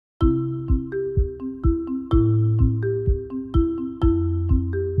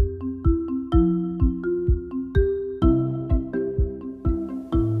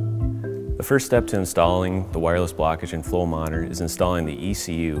The first step to installing the wireless blockage and flow monitor is installing the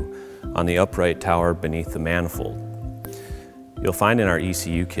ECU on the upright tower beneath the manifold. You'll find in our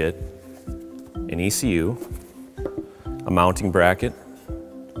ECU kit an ECU, a mounting bracket,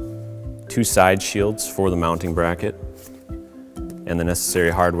 2 side shields for the mounting bracket, and the necessary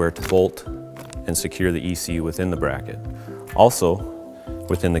hardware to bolt and secure the ECU within the bracket. Also,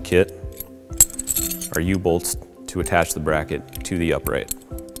 within the kit are U-bolts to attach the bracket to the upright.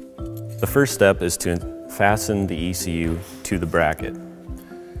 The first step is to fasten the ECU to the bracket.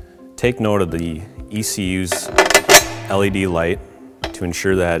 Take note of the ECU's LED light to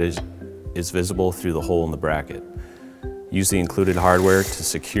ensure that it is visible through the hole in the bracket. Use the included hardware to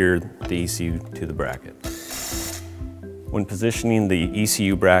secure the ECU to the bracket. When positioning the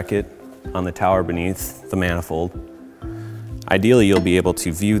ECU bracket on the tower beneath the manifold, ideally you'll be able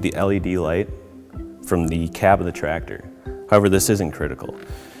to view the LED light from the cab of the tractor. However, this isn't critical.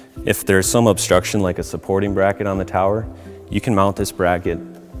 If there's some obstruction like a supporting bracket on the tower, you can mount this bracket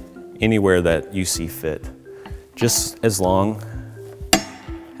anywhere that you see fit, just as long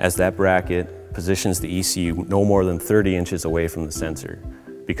as that bracket positions the ECU no more than 30 inches away from the sensor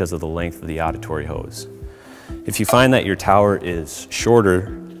because of the length of the auditory hose. If you find that your tower is shorter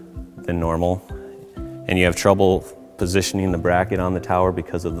than normal and you have trouble positioning the bracket on the tower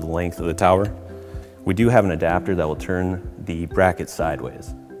because of the length of the tower, we do have an adapter that will turn the bracket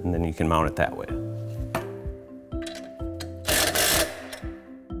sideways, and then you can mount it that way.